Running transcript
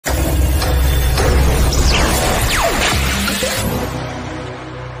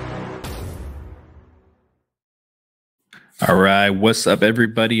All right, what's up,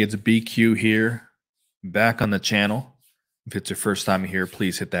 everybody? It's BQ here, back on the channel. If it's your first time here,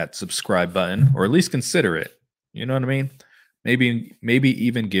 please hit that subscribe button, or at least consider it. You know what I mean? Maybe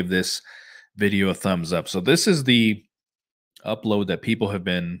even give this video a thumbs up. So this is the upload that people have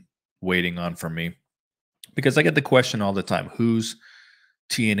been waiting on from me because I get the question all the time: who's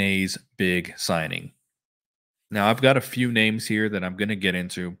TNA's big signing? Now I've got a few names here that I'm going to get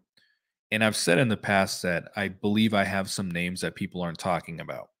into. And I've said in the past that I believe I have some names that people aren't talking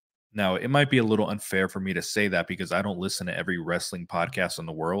about. Now, it might be a little unfair for me to say that because I don't listen to every wrestling podcast in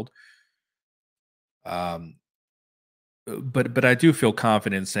the world. Um, but I do feel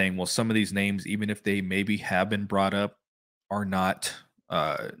confident saying, well, some of these names, even if they maybe have been brought up, are not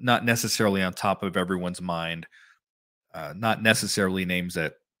necessarily on top of everyone's mind. Not necessarily names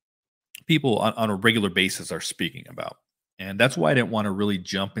that people on a regular basis are speaking about. And that's why I didn't want to really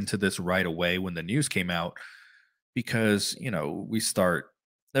jump into this right away when the news came out because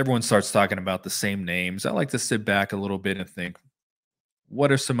everyone starts talking about the same names. I like to sit back a little bit and think,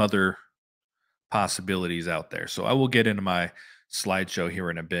 what are some other possibilities out there? So I will get into my slideshow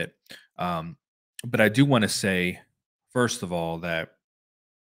here in a bit. But I do want to say, first of all, that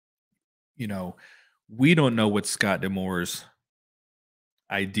you know we don't know what Scott Demore's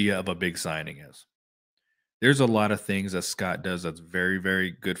idea of a big signing is. There's a lot of things that Scott does that's very, very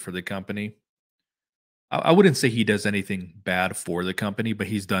good for the company. I wouldn't say he does anything bad for the company, but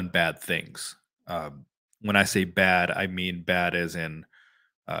he's done bad things. When I say bad, I mean bad as in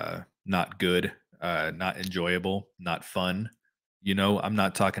not good, not enjoyable, not fun. I'm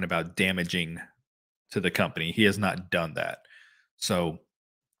not talking about damaging to the company. He has not done that. So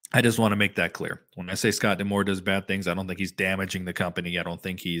I just want to make that clear. When I say Scott Demore does bad things, I don't think he's damaging the company. I don't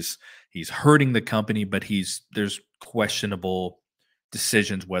think he's hurting the company, but there's questionable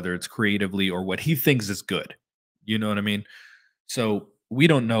decisions, whether it's creatively or what he thinks is good. You know what I mean? So we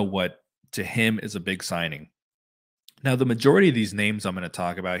don't know what to him is a big signing. Now, the majority of these names I'm going to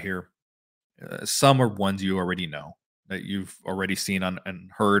talk about here, some are ones you already know that you've already seen on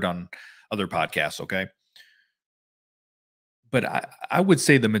and heard on other podcasts. Okay. But I would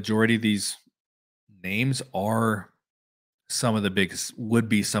say the majority of these names are would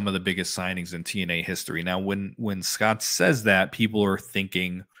be some of the biggest signings in TNA history. Now, when Scott says that, people are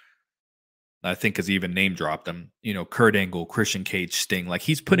thinking, I think, has even name dropped them. Kurt Angle, Christian Cage, Sting. Like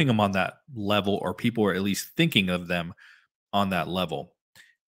he's putting them on that level, or people are at least thinking of them on that level.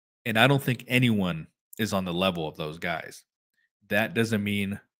 And I don't think anyone is on the level of those guys. That doesn't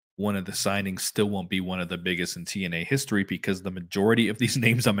mean one of the signings still won't be one of the biggest in TNA history because the majority of these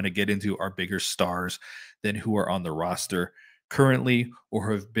names I'm going to get into are bigger stars than who are on the roster currently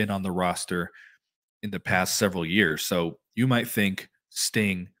or have been on the roster in the past several years. So you might think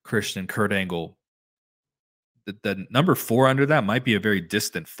Sting, Christian, Kurt Angle, the number 4 under that might be a very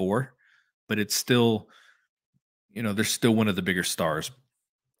distant 4, but it's still, they're still one of the bigger stars.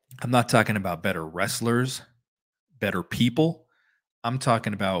 I'm not talking about better wrestlers, better people. I'm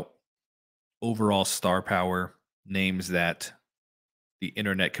talking about overall star power, names that the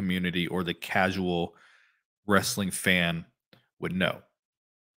internet community or the casual wrestling fan would know.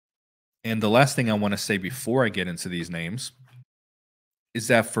 And the last thing I want to say before I get into these names is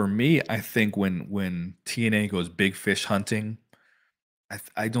that for me, I think when TNA goes big fish hunting,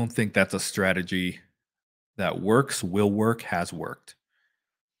 I don't think that's a strategy that works, will work, has worked.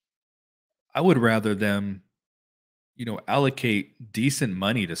 I would rather them, allocate decent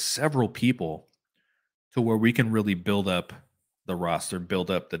money to several people to where we can really build up the roster,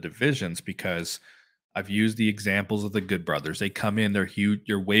 build up the divisions, because I've used the examples of the Good Brothers. They come in, they're huge,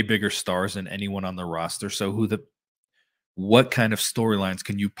 you're way bigger stars than anyone on the roster. So what kind of storylines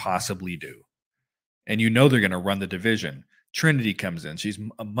can you possibly do? And they're going to run the division. Trinity comes in. She's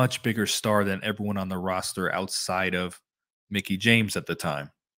a much bigger star than everyone on the roster outside of Mickey James at the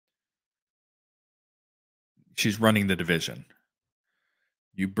time. She's running the division.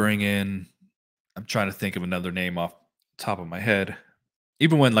 You bring in, I'm trying to think of another name off the top of my head.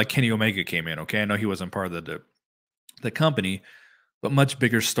 Even when like Kenny Omega came in, okay, I know he wasn't part of the company, but much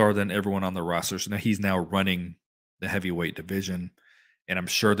bigger star than everyone on the roster. So now he's now running the heavyweight division, and I'm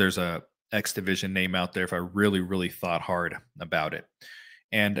sure there's a X division name out there if I really, really thought hard about it.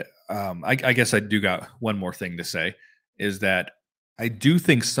 And I guess I do got one more thing to say is that I do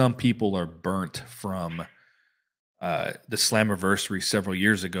think some people are burnt from the Slammiversary several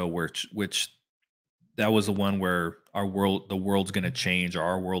years ago, which that was the one where the world's going to change, or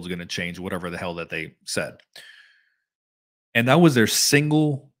our world's going to change, whatever the hell that they said. And that was their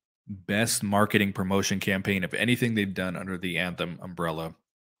single best marketing promotion campaign of anything they've done under the Anthem umbrella,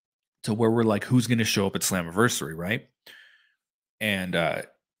 to where we're like, who's going to show up at Slammiversary, right? And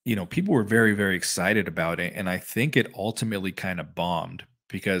people were very, very excited about it. And I think it ultimately kind of bombed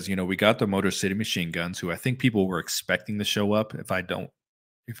because we got the Motor City Machine Guns, who I think people were expecting to show up, if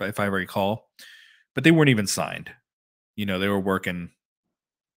I recall, but they weren't even signed. They were working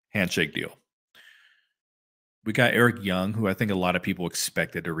handshake deal. We got Eric Young, who I think a lot of people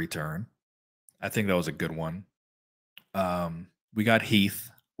expected to return. I think that was a good one. We got Heath,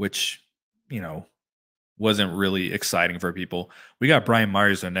 which, you know, wasn't really exciting for people. We got Brian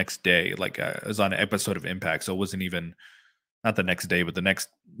Myers the next day, like it was on an episode of Impact, so it wasn't even not the next day, but the next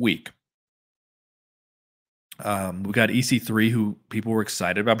week. We got EC3, who people were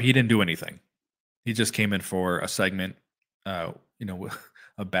excited about, but he didn't do anything. He just came in for a segment, uh, you know,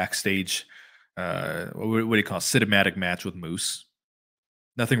 a backstage, what do you call it, cinematic match with Moose.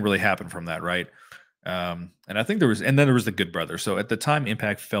 Nothing really happened from that, right? And I think and then there was the Good Brothers. So at the time,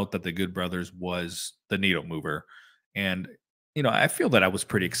 Impact felt that the Good Brothers was the needle mover, and I feel that I was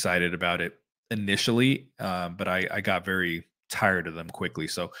pretty excited about it initially, but I got very tired of them quickly.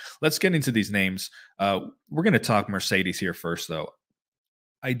 So let's get into these names. We're going to talk Mercedes here first, though.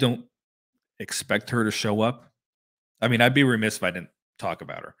 I don't expect her to show up. I mean, I'd be remiss if I didn't talk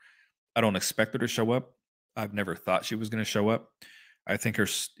about her. I don't expect her to show up. I've never thought she was going to show up. I think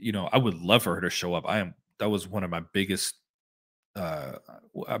I would love for her to show up. That was one of my biggest, I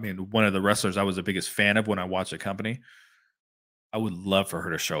mean, one of the wrestlers I was the biggest fan of when I watched the company. I would love for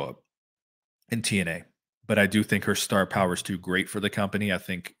her to show up in TNA, but I do think her star power is too great for the company. I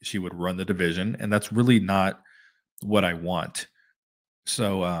think she would run the division, and that's really not what I want.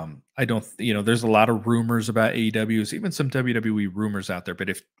 So I don't, there's a lot of rumors about AEWs, even some WWE rumors out there. But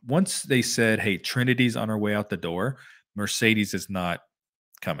if once they said, "Hey, Trinity's on her way out the door," Mercedes is not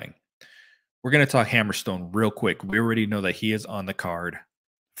coming. We're going to talk Hammerstone real quick. We already know that he is on the card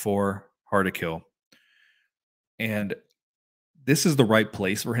for Hard to Kill, and this is the right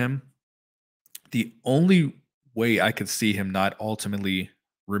place for him. The only way I could see him not ultimately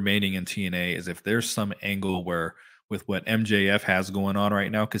remaining in TNA is if there's some angle where, with what MJF has going on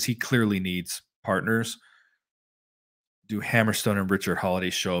right now, because he clearly needs partners, do Hammerstone and Richard Holiday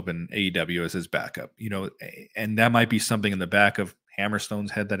show up in AEW as his backup? And that might be something in the back of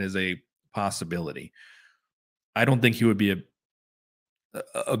Hammerstone's head that is a possibility. I don't think he would be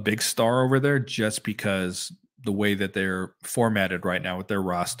a big star over there just because the way that they're formatted right now with their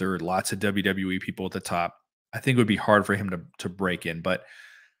roster, lots of WWE people at the top. I think it would be hard for him to break in, but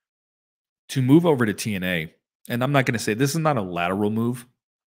to move over to TNA, and I'm not going to say this is not a lateral move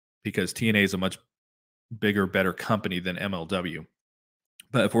because TNA is a much bigger, better company than MLW.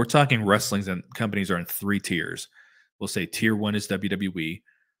 But if we're talking wrestlings and companies are in 3 tiers, we'll say tier 1 is WWE,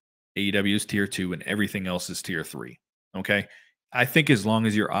 AEW is tier 2, and everything else is tier 3. Okay. I think as long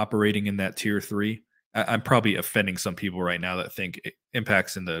as you're operating in that tier 3, I'm probably offending some people right now that think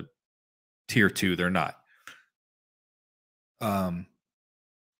Impact's in the tier 2. They're not.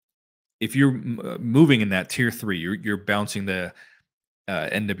 If you're moving in that tier 3, you're bouncing the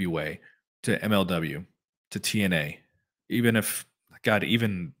NWA to MLW to TNA. Even if, God,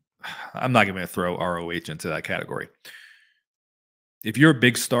 even I'm not going to throw ROH into that category. If you're a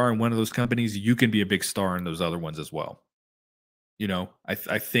big star in one of those companies, you can be a big star in those other ones as well. I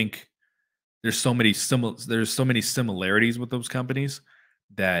think there's so many similarities with those companies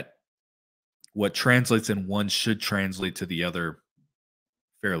that what translates in one should translate to the other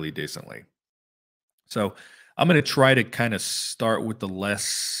fairly decently. So I'm going to try to kind of start with the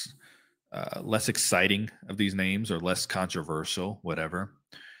less exciting of these names or less controversial, whatever.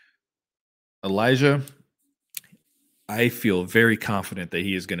 Elijah, I feel very confident that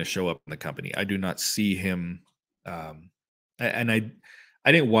he is going to show up in the company. I do not see him, and I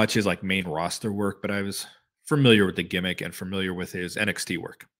didn't watch his like main roster work, but I was familiar with the gimmick and familiar with his NXT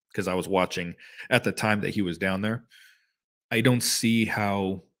work because I was watching at the time that he was down there. I don't see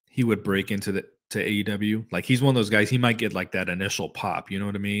how he would break into to AEW. Like he's one of those guys, he might get like that initial pop, you know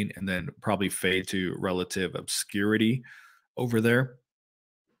what I mean? And then probably fade to relative obscurity over there.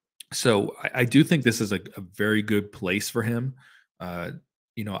 So I do think this is a very good place for him. I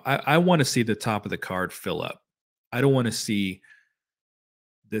want to see the top of the card fill up. I don't want to see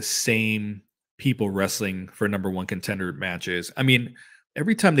the same people wrestling for number one contender matches. I mean,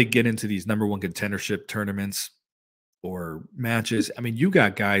 every time they get into these number one contendership tournaments or matches, I mean, you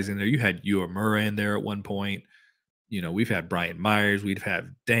got guys in there. You had Uemura in there at one point. We've had Brian Myers, we've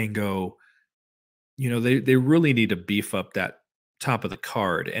had Dango. They really need to beef up that top of the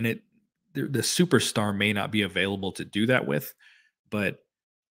card, and the superstar may not be available to do that with, but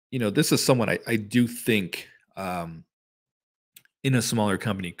this is someone I do think in a smaller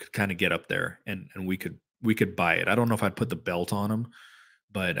company could kind of get up there, and we could we could buy it. I don't know if I'd put the belt on him,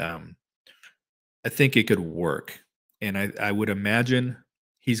 but I think it could work. And I would imagine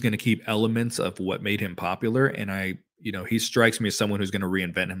he's going to keep elements of what made him popular. And he strikes me as someone who's going to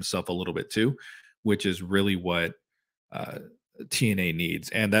reinvent himself a little bit too, which is really what uh, TNA needs.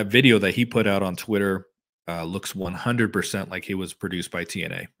 And that video that he put out on Twitter looks 100% like he was produced by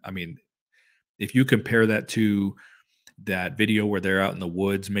TNA. I mean, if you compare that to that video where they're out in the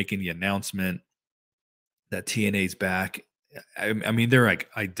woods making the announcement that TNA's back, I mean, they're like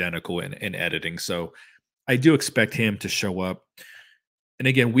identical in editing. So I do expect him to show up. And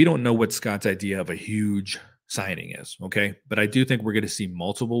again, we don't know what Scott's idea of a huge signing is. Okay. But I do think we're going to see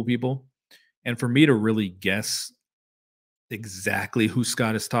multiple people. And for me to really guess exactly who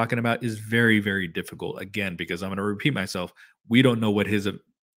Scott is talking about is very, very difficult. Again, because I'm going to repeat myself. We don't know what his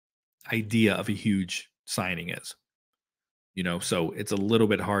idea of a huge signing is, so it's a little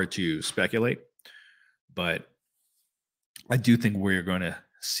bit hard to speculate. But I do think we're going to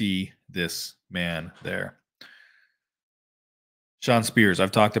see this man there. Sean Spears,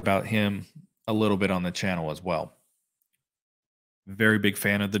 I've talked about him a little bit on the channel as well. Very big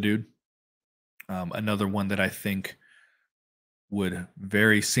fan of the dude. Another one that I think would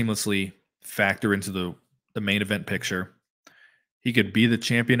very seamlessly factor into the main event picture. He could be the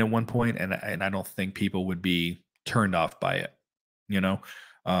champion at one point, and I don't think people would be turned off by it. You know,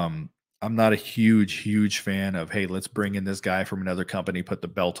 I'm not a huge fan of, hey, let's bring in this guy from another company, put the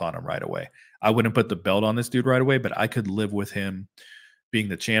belt on him right away. I wouldn't put the belt on this dude right away, but I could live with him being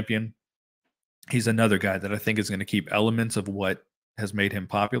the champion. He's another guy that I think is going to keep elements of what has made him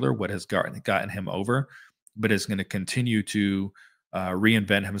popular, what has gotten him over, but is going to continue to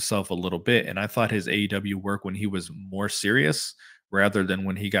reinvent himself a little bit. And I thought his AEW work when he was more serious rather than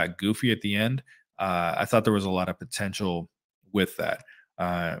when he got goofy at the end, I thought there was a lot of potential with that.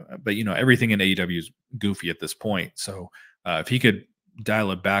 But everything in AEW is goofy at this point. So if he could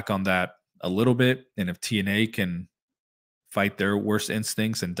dial it back on that a little bit, and if TNA can fight their worst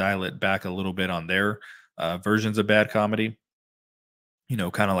instincts and dial it back a little bit on their versions of bad comedy,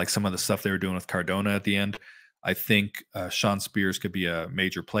 kind of like some of the stuff they were doing with Cardona at the end, I think Sean Spears could be a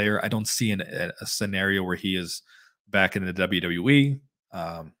major player. I don't see a scenario where he is back in the WWE.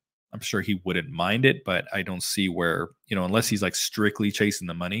 I'm sure he wouldn't mind it, but I don't see where, unless he's like strictly chasing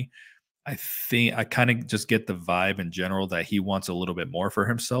the money. I think I kind of just get the vibe in general that he wants a little bit more for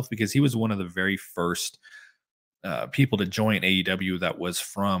himself, because he was one of the very first people to join AEW that was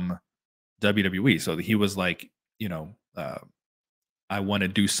from WWE. So he was like, I want to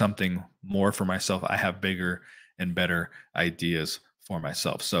do something more for myself. I have bigger and better ideas for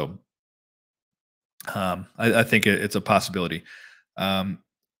myself. So I think it's a possibility. I'm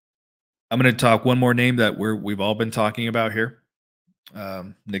going to talk one more name that we've all been talking about here,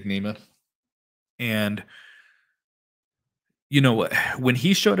 Nick Nema. And when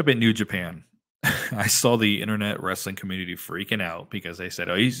he showed up at New Japan, I saw the internet wrestling community freaking out because they said,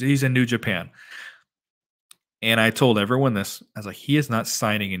 "Oh, he's in New Japan." And I told everyone this. I was like, he is not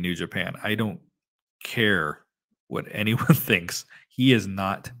signing in New Japan. I don't care what anyone thinks. He is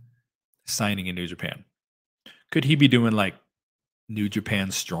not signing in New Japan. Could he be doing like New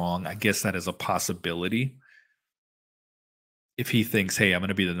Japan Strong? I guess that is a possibility. If he thinks, hey, I'm going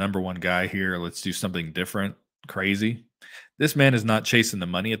to be the #1 guy here, let's do something different, crazy. This man is not chasing the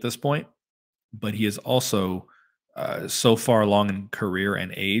money at this point, but he is also so far along in career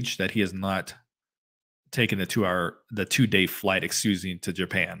and age that he has not taken the 2-day flight, to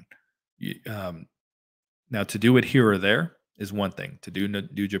Japan. Now, to do it here or there is one thing. To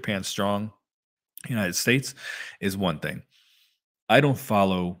do Japan Strong, United States, is one thing. I don't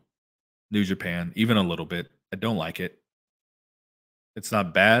follow New Japan even a little bit. I don't like it. It's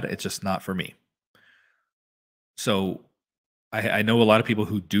not bad. It's just not for me. So I know a lot of people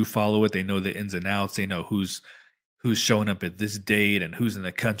who do follow it. They know the ins and outs. They know who's showing up at this date and who's in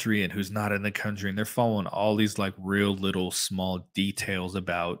the country and who's not in the country. And they're following all these like real little small details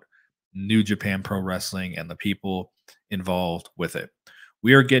about New Japan Pro Wrestling and the people involved with it.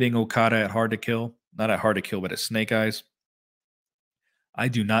 We are getting Okada at Hard to Kill, not at Hard to Kill, but at Snake Eyes. I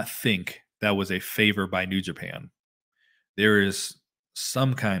do not think that was a favor by New Japan. There is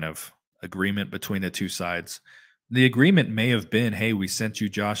some kind of agreement between the two sides. The agreement may have been, hey, we sent you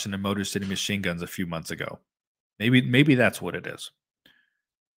Josh and the Motor City Machine Guns a few months ago. Maybe that's what it is.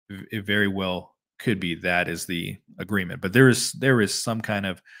 It very well could be that is the agreement. But there is some kind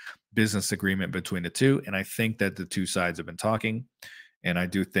of business agreement between the two, and I think that the two sides have been talking. And I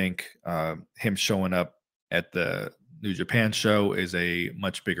do think him showing up at the New Japan show is a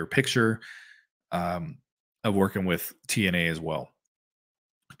much bigger picture of working with TNA as well.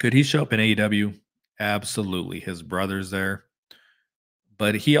 Could he show up in AEW Absolutely. His brother's there.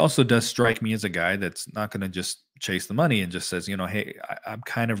 But he also does strike me as a guy that's not going to just chase the money and just says, hey, I'm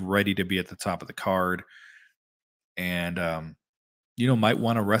kind of ready to be at the top of the card and, might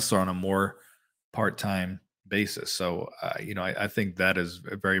want to wrestle on a more part time basis. So, I think that is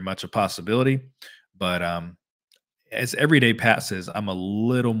very much a possibility. But as every day passes, I'm a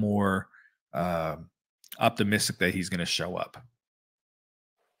little more uh, optimistic that he's going to show up.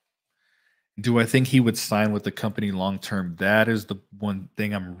 Do I think he would sign with the company long term? That is the one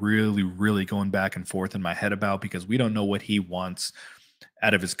thing I'm really, really going back and forth in my head about because we don't know what he wants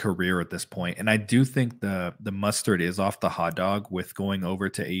out of his career at this point. And I do think the mustard is off the hot dog with going over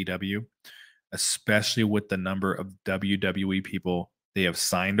to AEW, especially with the number of WWE people they have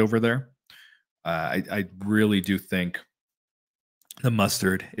signed over there. I really do think the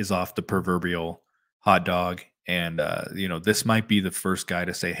mustard is off the proverbial hot dog. And, this might be the first guy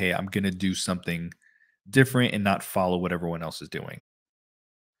to say, hey, I'm going to do something different and not follow what everyone else is doing.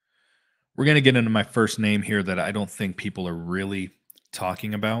 We're going to get into my first name here that I don't think people are really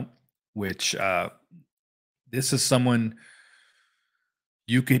talking about, which this is someone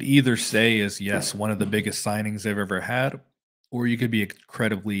you could either say is, yes, one of the biggest signings they've ever had, or you could be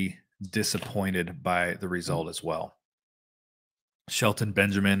incredibly disappointed by the result as well. Shelton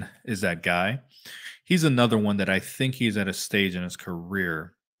Benjamin is that guy. He's another one that I think he's at a stage in his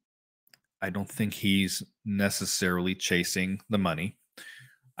career. I don't think he's necessarily chasing the money.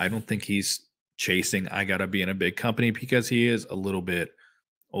 I don't think he's chasing, I got to be in a big company because he is a little bit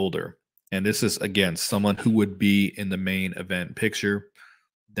older. And this is, again, someone who would be in the main event picture.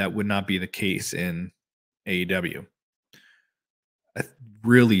 That would not be the case in AEW.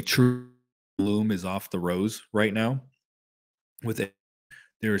 Really, true bloom is off the rose right now. With it,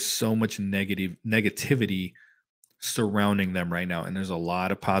 there is so much negativity surrounding them right now, and there's a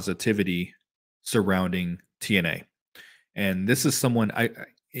lot of positivity surrounding TNA. And this is someone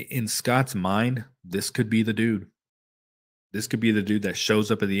in Scott's mind, this could be the dude. This could be the dude that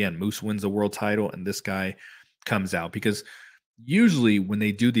shows up at the end. Moose wins the world title, and this guy comes out because usually when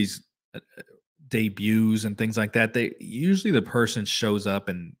they do these debuts and things like that, they usually the person shows up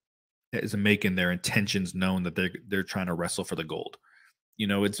and is making their intentions known that they're trying to wrestle for the gold.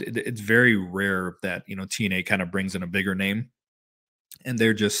 It's very rare that TNA kind of brings in a bigger name, and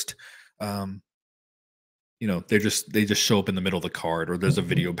they're just they just show up in the middle of the card or there's a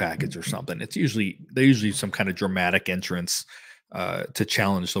video package or something. They usually some kind of dramatic entrance to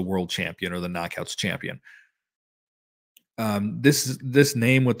challenge the world champion or the knockouts champion. This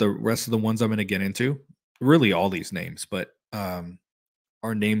name with the rest of the ones I'm going to get into, really all these names, but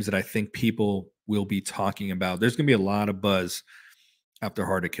are names that I think people will be talking about. There's going to be a lot of buzz after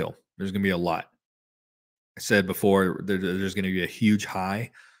Hard to Kill. There's going to be a lot. I said before, there's going to be a huge high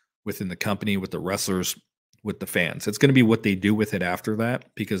within the company, with the wrestlers, with the fans. It's going to be what they do with it after that,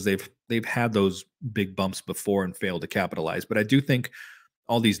 because they've had those big bumps before and failed to capitalize. But I do think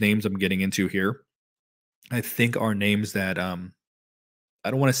all these names I'm getting into here, I think are names that I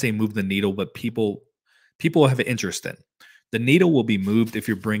don't want to say move the needle, but people have an interest in. The needle will be moved if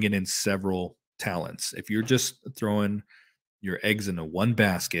you're bringing in several talents. If you're just throwing your eggs into one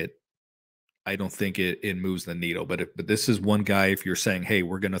basket, I don't think it moves the needle. But this is one guy. If you're saying, hey,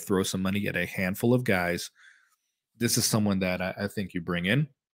 we're going to throw some money at a handful of guys, this is someone that I think you bring in,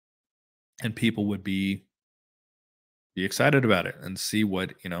 and people would be excited about it and see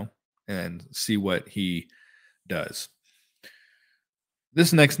what he does.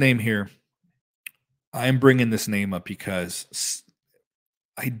 This next name here, I'm bringing this name up because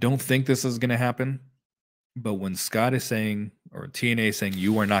I don't think this is going to happen. But when Scott is saying, or TNA is saying,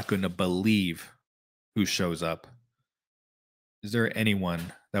 you are not going to believe who shows up, is there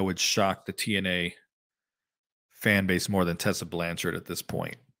anyone that would shock the TNA fan base more than Tessa Blanchard at this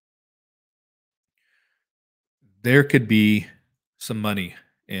point? There could be some money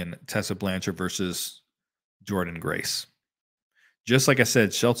in Tessa Blanchard versus Jordan Grace. Just like I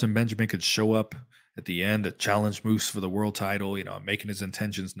said, Shelton Benjamin could show up at the end to challenge Moose for the world title, making his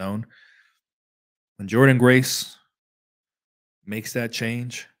intentions known. When Jordan Grace makes that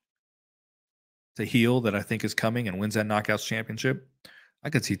change to heel that I think is coming and wins that Knockouts championship, I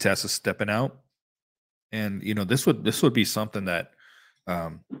could see Tessa stepping out. And this would be something that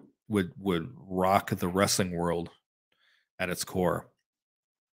would rock the wrestling world at its core.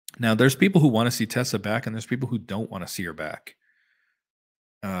 Now, there's people who want to see Tessa back, and there's people who don't want to see her back.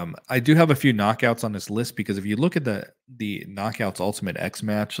 I do have a few knockouts on this list because if you look at the Knockouts Ultimate X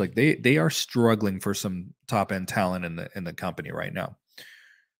match, like they are struggling for some top end talent in the company right now.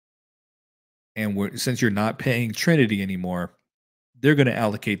 And since you're not paying Trinity anymore, they're going to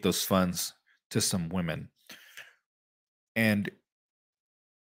allocate those funds to some women. And,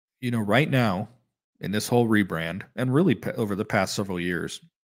 right now in this whole rebrand and really over the past several years,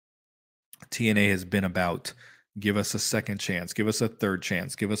 TNA has been about give us a second chance, give us a third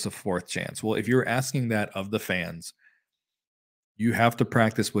chance, give us a fourth chance. Well, if you're asking that of the fans, you have to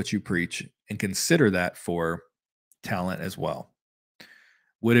practice what you preach and consider that for talent as well.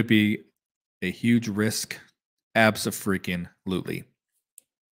 Would it be a huge risk? Abso-freaking-lutely.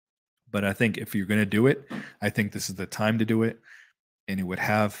 But I think if you're going to do it, I think this is the time to do it. And it would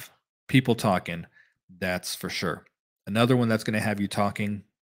have people talking. That's for sure. Another one that's going to have you talking,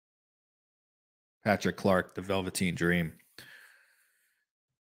 Patrick Clark, the Velveteen Dream.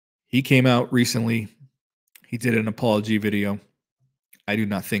 He came out recently. He did an apology video. I do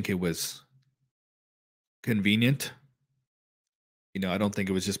not think it was convenient. I don't think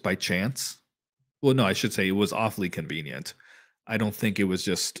it was just by chance. Well, no, I should say it was awfully convenient. I don't think it was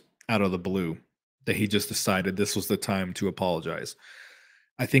just out of the blue that he just decided this was the time to apologize.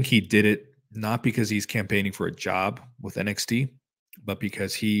 I think he did it not because he's campaigning for a job with NXT, but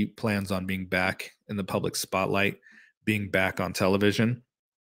because he plans on being back in the public spotlight, being back on television.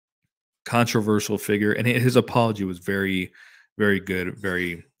 Controversial figure, and his apology was very, very good,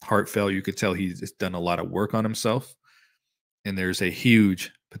 very heartfelt. You could tell he's done a lot of work on himself, and there's a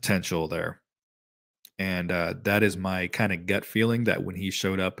huge potential there. And that is my kind of gut feeling that when he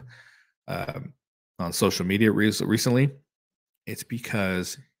showed up on social media recently, it's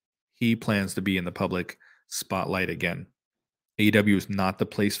because he plans to be in the public spotlight again. AEW is not the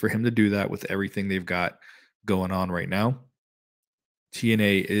place for him to do that with everything they've got going on right now.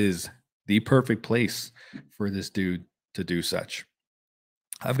 TNA is the perfect place for this dude to do such.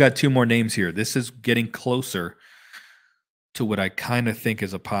 I've got two more names here. This is getting closer to what I kind of think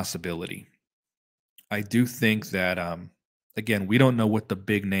is a possibility. I do think that, again, we don't know what the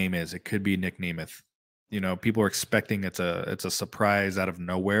big name is. It could be Nick Nemeth. People are expecting it's a surprise out of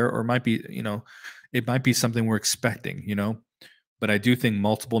nowhere, or it might be, it might be something we're expecting, But I do think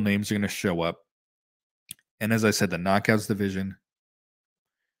multiple names are going to show up. And as I said, the Knockouts division,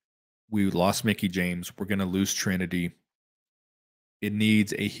 we lost Mickey James. We're going to lose Trinity. It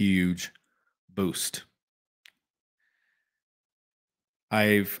needs a huge boost.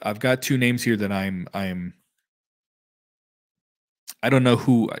 I've got two names here that I don't know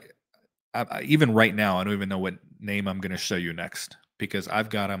who. Even right now, I don't even know what name I'm going to show you next, because I've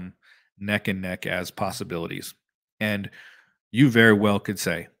got them neck and neck as possibilities. And you very well could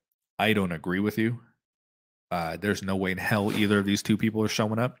say, I don't agree with you. There's no way in hell either of these two people are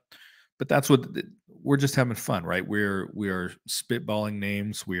showing up. But that's what we're just having fun, right? We are spitballing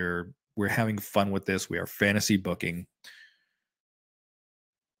names. We're having fun with this. We are fantasy booking.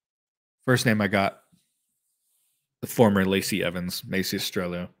 First name I got, the former Lacey Evans, Macy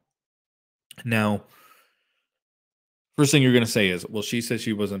Estrella. Now, first thing you're going to say is, well, she said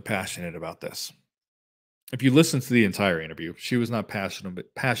she wasn't passionate about this. If you listen to the entire interview, she was not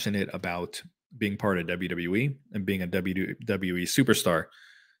passionate about being part of WWE and being a WWE superstar.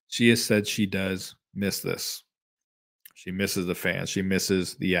 She has said she does miss this. She misses the fans. She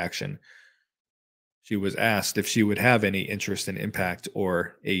misses the action. She was asked if she would have any interest in Impact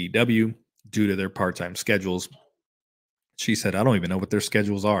or AEW due to their part-time schedules. She said, I don't even know what their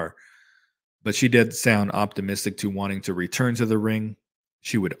schedules are. But she did sound optimistic to wanting to return to the ring.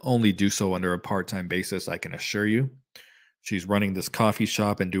 She would only do so under a part-time basis, I can assure you. She's running this coffee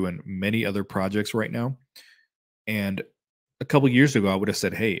shop and doing many other projects right now. And a couple years ago, I would have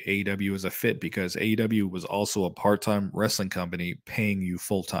said, hey, AEW is a fit, because AEW was also a part-time wrestling company paying you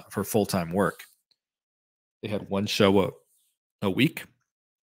full-time for full-time work. They had one show a week,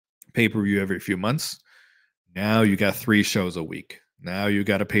 pay-per-view every few months. Now you got 3 shows a week. Now you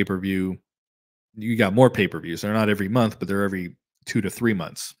got a pay-per-view. You got more pay-per-views. They're not every month, but they're every 2 to 3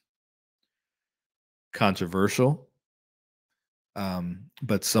 months. Controversial,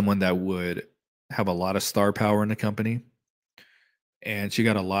 but someone that would have a lot of star power in the company. And she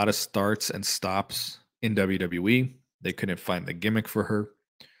got a lot of starts and stops in WWE. They couldn't find the gimmick for her.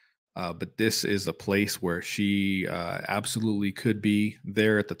 But this is a place where she absolutely could be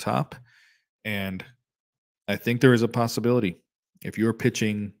there at the top. And I think there is a possibility. If you're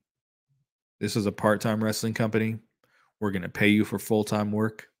pitching, this is a part-time wrestling company, we're going to pay you for full-time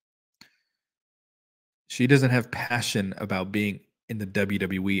work. She doesn't have passion about being in the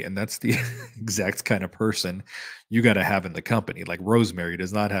WWE, and that's the exact kind of person you got to have in the company. Like Rosemary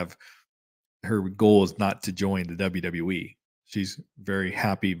does not have, her goal is not to join the WWE. She's very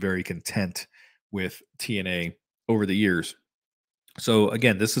happy, very content with TNA over the years. So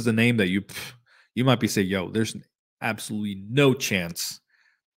again, this is a name that you might be saying, yo, there's absolutely no chance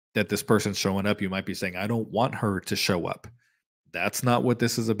that this person's showing up, you might be saying, I don't want her to show up. That's not what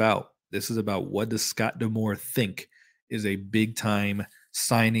this is about. This is about, what does Scott D'Amore think is a big time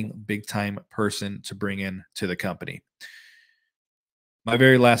signing, big time person to bring in to the company. My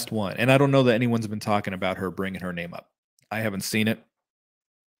very last one, and I don't know that anyone's been talking about her bringing her name up. I haven't seen it.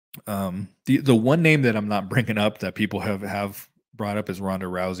 The one name that I'm not bringing up that people have brought up is Ronda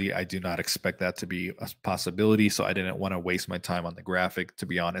Rousey. I do not expect that to be a possibility, so I didn't want to waste my time on the graphic, to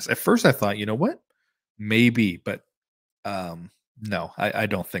be honest. At first I thought, you know what? Maybe, but no, I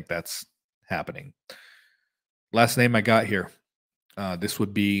don't think that's happening. Last name I got here. This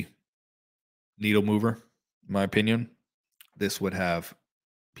would be needle mover, in my opinion. This would have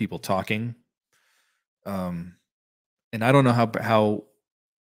people talking. And I don't know how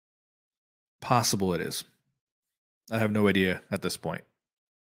possible it is. I have no idea at this point.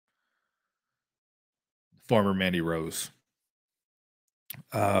 Former Mandy Rose.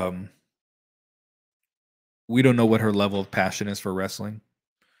 We don't know what her level of passion is for wrestling.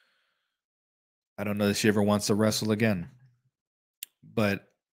 I don't know that she ever wants to wrestle again. But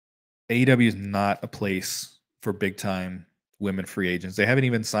AEW is not a place for big time women free agents. They haven't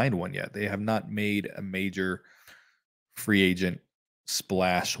even signed one yet. They have not made a major free agent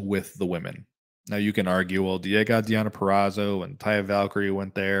splash with the women. Now you can argue, well, you got Deonna Purrazzo and Taya Valkyrie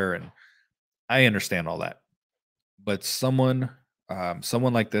went there, and I understand all that. But someone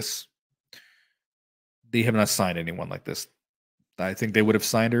like this, they have not signed anyone like this. I think they would have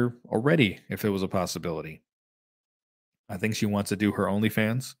signed her already if it was a possibility. I think she wants to do her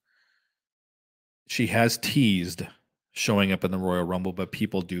OnlyFans. She has teased showing up in the Royal Rumble, but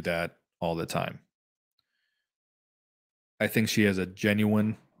people do that all the time. I think she has a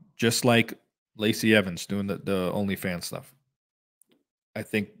genuine, just like Lacey Evans doing the OnlyFans stuff. I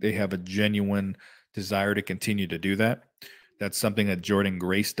think they have a genuine desire to continue to do that. That's something that Jordan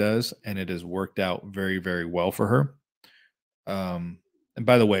Grace does, and it has worked out very, very well for her. And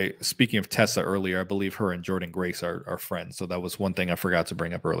by the way, speaking of Tessa earlier, I believe her and Jordan Grace are friends. So that was one thing I forgot to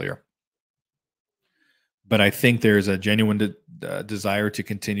bring up earlier. But I think there's a genuine desire to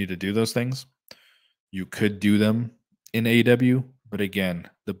continue to do those things. You could do them in AEW, but again,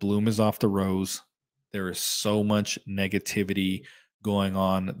 the bloom is off the rose. There is so much negativity going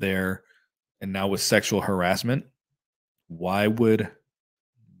on there. And now with sexual harassment, why would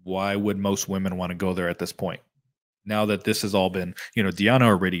most women want to go there at this point? Now that this has all been, Deonna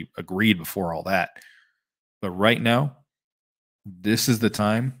already agreed before all that. But right now, this is the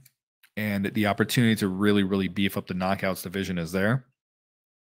time, and the opportunity to really, really beef up the Knockouts division is there.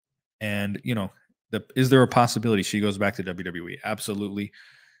 And, is there a possibility she goes back to WWE? Absolutely.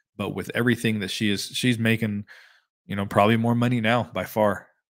 But with everything that she's making, probably more money now by far,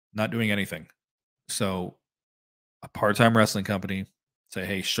 not doing anything. So a part-time wrestling company say,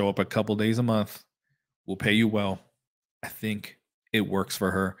 hey, show up a couple days a month. We'll pay you well. I think it works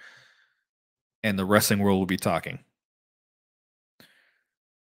for her, and the wrestling world will be talking.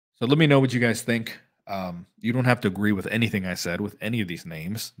 So let me know what you guys think. You don't have to agree with anything I said with any of these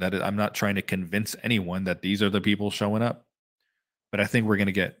names. I'm not trying to convince anyone that these are the people showing up, but I think we're going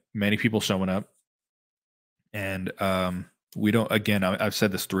to get many people showing up. And we don't, again, I've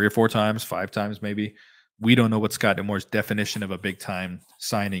said this 3 or 4 times, 5 times maybe. We don't know what Scott D'Amore's definition of a big time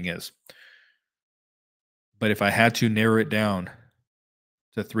signing is. But if I had to narrow it down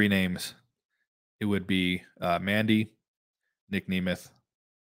to 3 names, it would be Mandy, Nick Nemeth,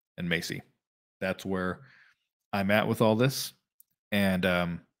 and Macy. That's where I'm at with all this. And,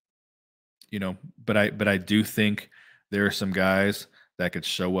 but I do think there are some guys that could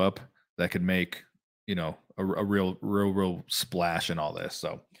show up that could make, a real splash in all this.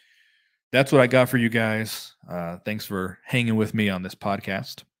 So that's what I got for you guys. Thanks for hanging with me on this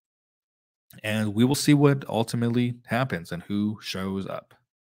podcast. And we will see what ultimately happens and who shows up.